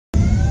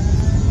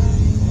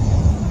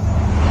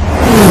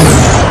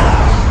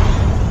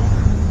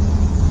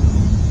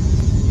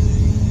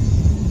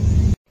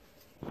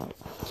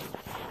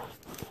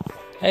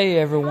Hey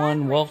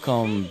everyone,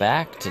 welcome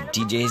back to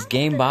DJ's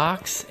Game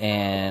Box,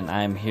 and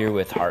I'm here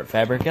with Heart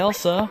Fabric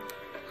Elsa.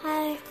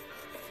 Hi.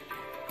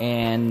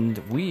 And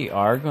we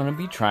are going to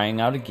be trying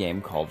out a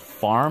game called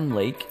Farm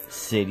Lake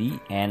City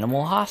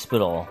Animal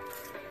Hospital.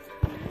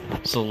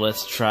 So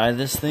let's try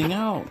this thing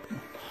out.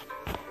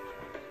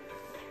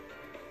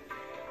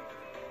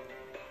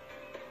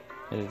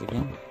 Hit it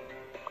again.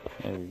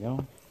 There we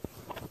go.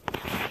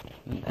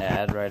 An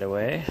ad right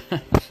away. Come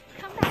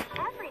back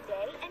every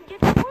day and get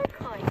 4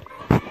 coins.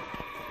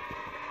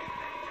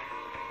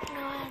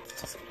 No,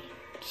 it's just me.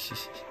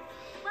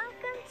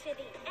 Welcome to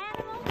the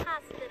Animal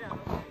Hospital.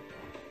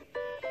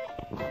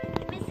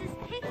 Mrs.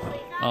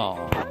 Pigsley's Oh,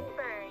 on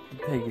sunburn.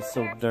 the pig is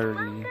so dirty.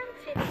 Welcome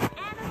to the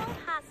Animal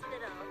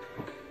Hospital.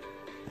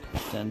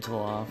 Dental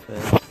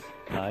office,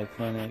 eye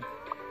clinic,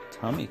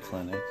 tummy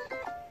clinic.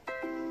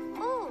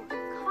 Ooh,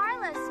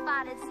 Carla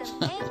spotted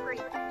some angry.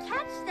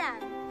 Catch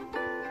them.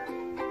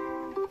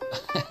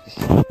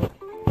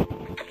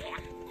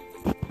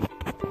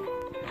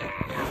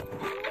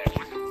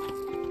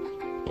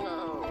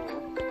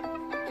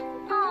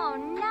 Oh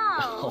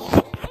no!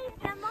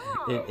 Ate them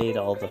all. It ate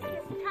all the...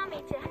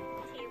 Tummy to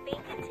be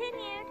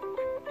continued.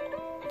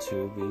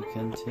 To be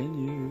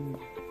continued.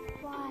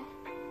 Why?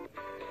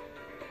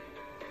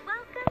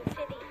 Welcome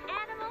to the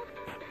animal.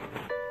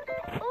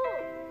 Ooh,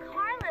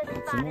 Carla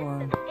spotted more.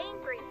 some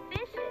angry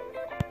fishes.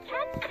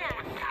 Catch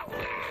them.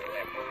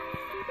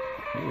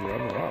 You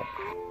level up.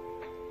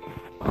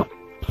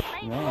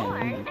 Play Man, more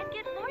and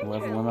get more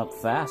Leveling up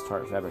fast,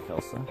 Heart Fabric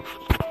Elsa.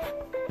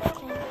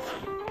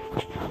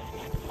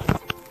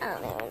 I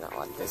don't even know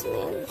what this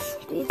means.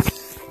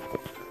 Please.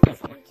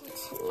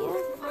 Continue.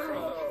 Why?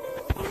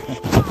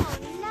 Oh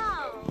no!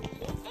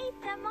 Ate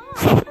them all.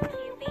 To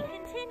be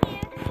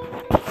continued.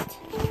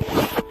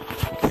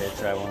 Okay,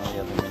 try one of the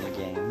other mini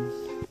games.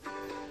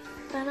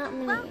 They're not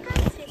mini. Welcome to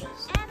the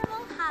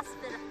Animal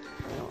Hospital.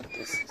 I don't know what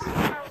this is.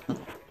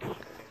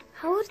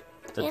 How would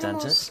The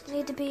animals dentist?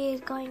 need to be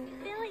going?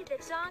 Billy the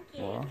donkey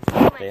Well, ate too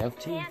much they have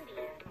teeth. candy.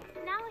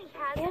 Now he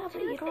has Yeah, a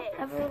but you don't toothache.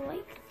 ever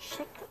like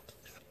check the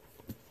teeth.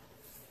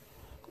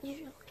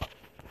 Usually.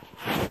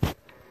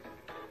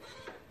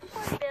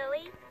 Poor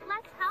Billy.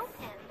 Let's help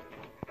him.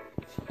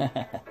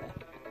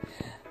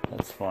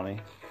 That's funny.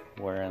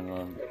 Wearing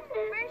the...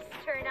 First,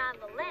 turn on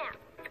the lamp.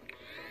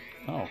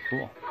 Oh,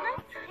 cool.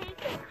 Let's take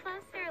a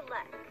closer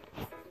look.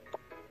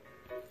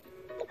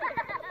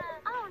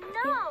 Oh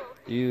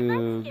no!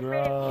 Ew, Let's get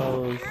rid of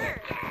gross. these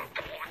germs.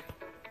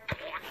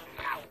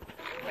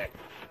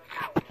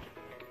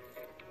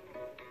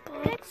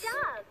 Good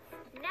job!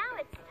 Now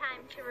it's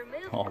time to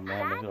remove Oh the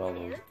man, bad look at all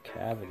those tooth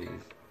cavities.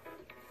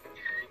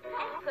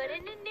 and put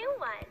in a new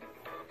one.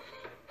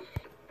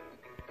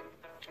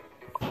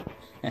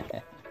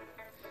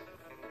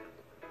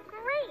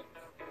 Great!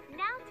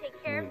 Now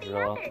take care We of the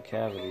draw out other the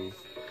cavities.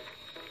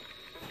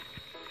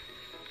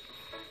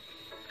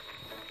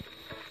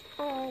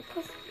 Oh,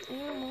 push the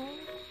animal.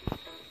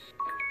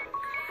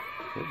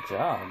 Good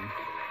job.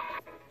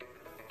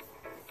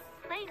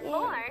 Play Yeah.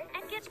 more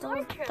and get Still more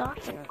have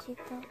dots in trophies. our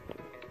teeth though.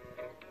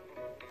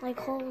 Like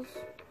holes.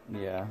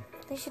 Yeah.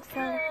 They should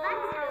fill. Let's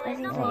fill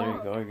in the think Oh, there hole.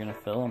 you go. You're gonna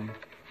fill them.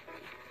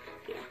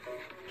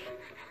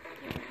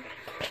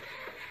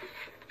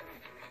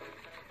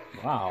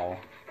 Wow.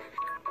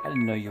 I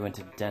didn't know you went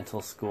to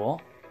dental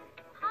school.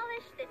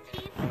 Polish the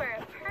teeth for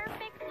a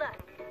perfect look.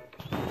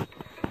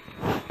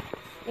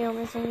 The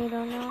only thing you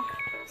don't know.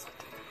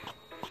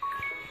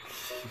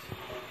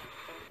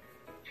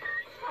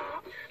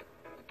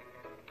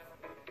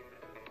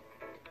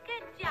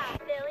 Good job,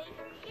 Billy.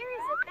 Here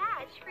is a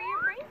badge for your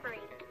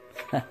bravery.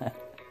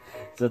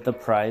 Is that the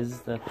prize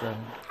that the...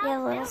 Yeah,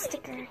 Help little Billy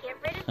sticker. to get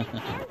rid of the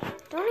candy.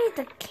 Don't eat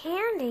the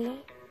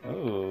candy.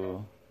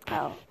 Ooh.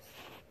 Oh.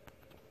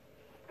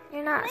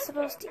 You're not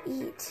supposed to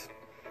eat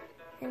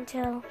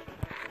until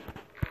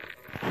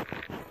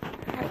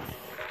like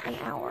an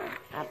hour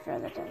after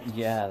the dentist.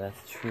 Yeah,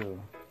 that's true.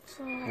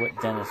 So, What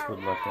dentist would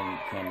look in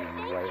candy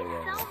right Thank you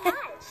away? so much.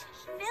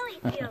 Billy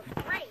feels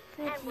great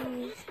and will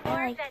veggies. eat I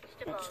more like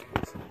vegetables.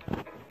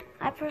 vegetables.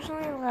 I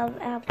personally love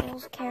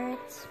apples,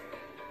 carrots.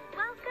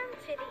 Welcome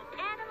to the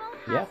Animal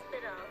Yep.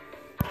 Hospital.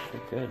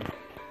 They're good.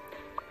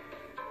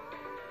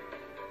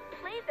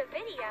 Play the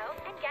video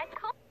and get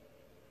cold.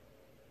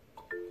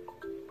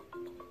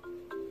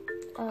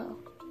 Oh,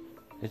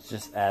 It's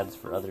just ads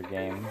for other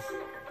games.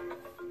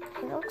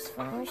 it looks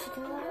fun. We should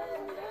do that.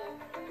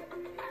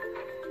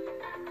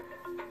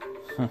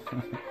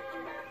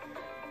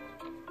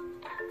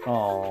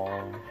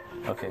 Oh.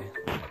 Okay.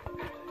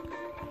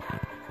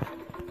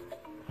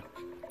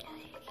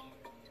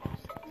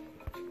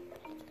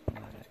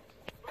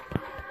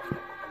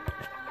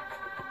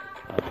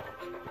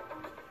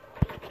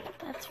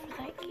 That's for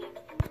that game.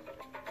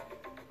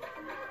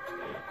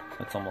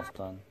 It's almost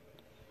done.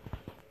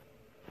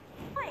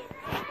 Wait,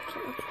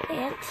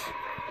 It.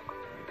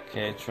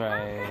 Okay,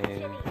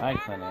 try eye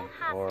clinic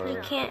or... You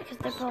can't because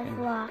they're both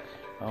locked.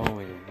 Oh,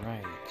 you're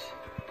right.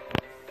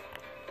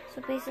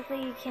 So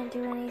basically, you can't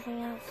do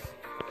anything else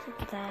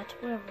except that.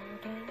 Whatever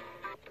we're doing.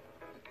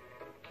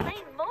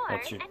 play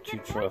That's your and 2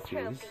 get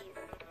trophies.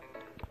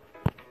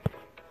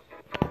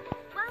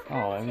 Welcome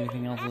Oh, to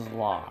everything else is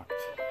locked.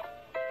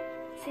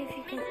 See if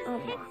you can Mrs.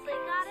 unlock. Tinsley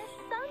got a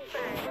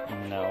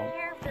sunburn. No. Take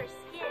care of her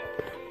skin.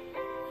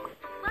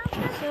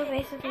 Welcome So to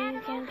basically you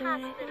Animal can't do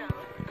anything. Hospital.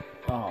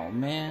 Oh,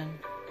 man.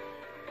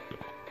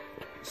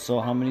 So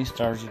how many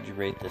stars did you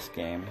rate this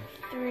game?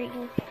 3,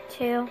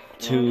 2.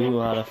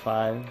 2 out of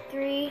 5?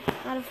 3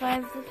 out of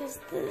 5 because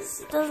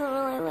this doesn't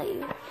really let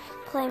you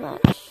play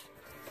much.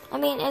 I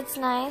mean, it's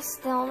nice.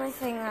 The only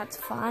thing that's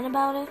fun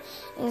about it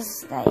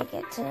is that you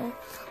get to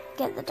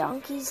get the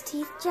donkey's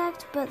teeth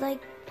checked, but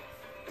like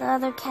the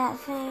other cat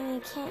thing,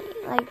 you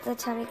can't, like the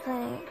tummy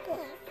clinic,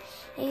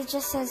 it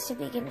just says to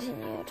be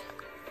continued.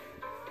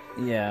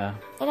 Yeah.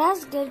 It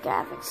has good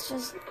graphics,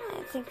 just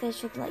I think they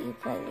should let you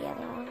play the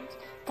other ones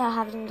without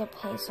having to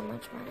pay so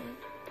much money.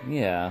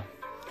 Yeah.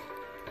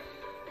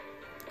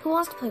 Who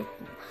wants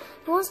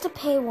to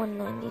pay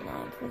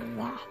 $1.99 for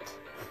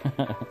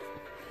that?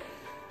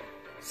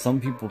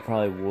 Some people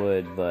probably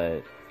would,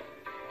 but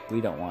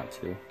we don't want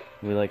to.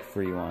 We like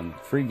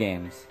free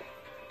games.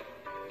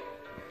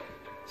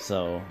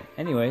 So,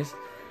 anyways,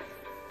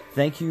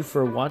 thank you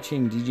for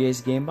watching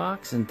DJ's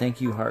Gamebox, and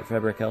thank you Heart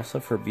Fabric Elsa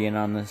for being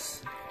on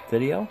this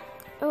video.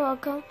 You're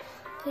welcome.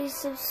 Please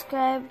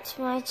subscribe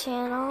to my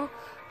channel,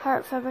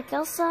 Heart Fabric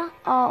Elsa,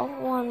 all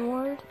one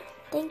word.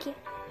 Thank you.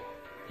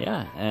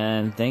 Yeah,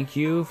 and thank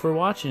you for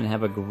watching.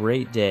 Have a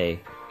great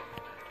day.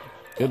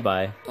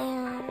 Goodbye.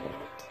 And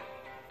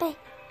bye,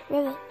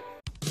 Ribbit.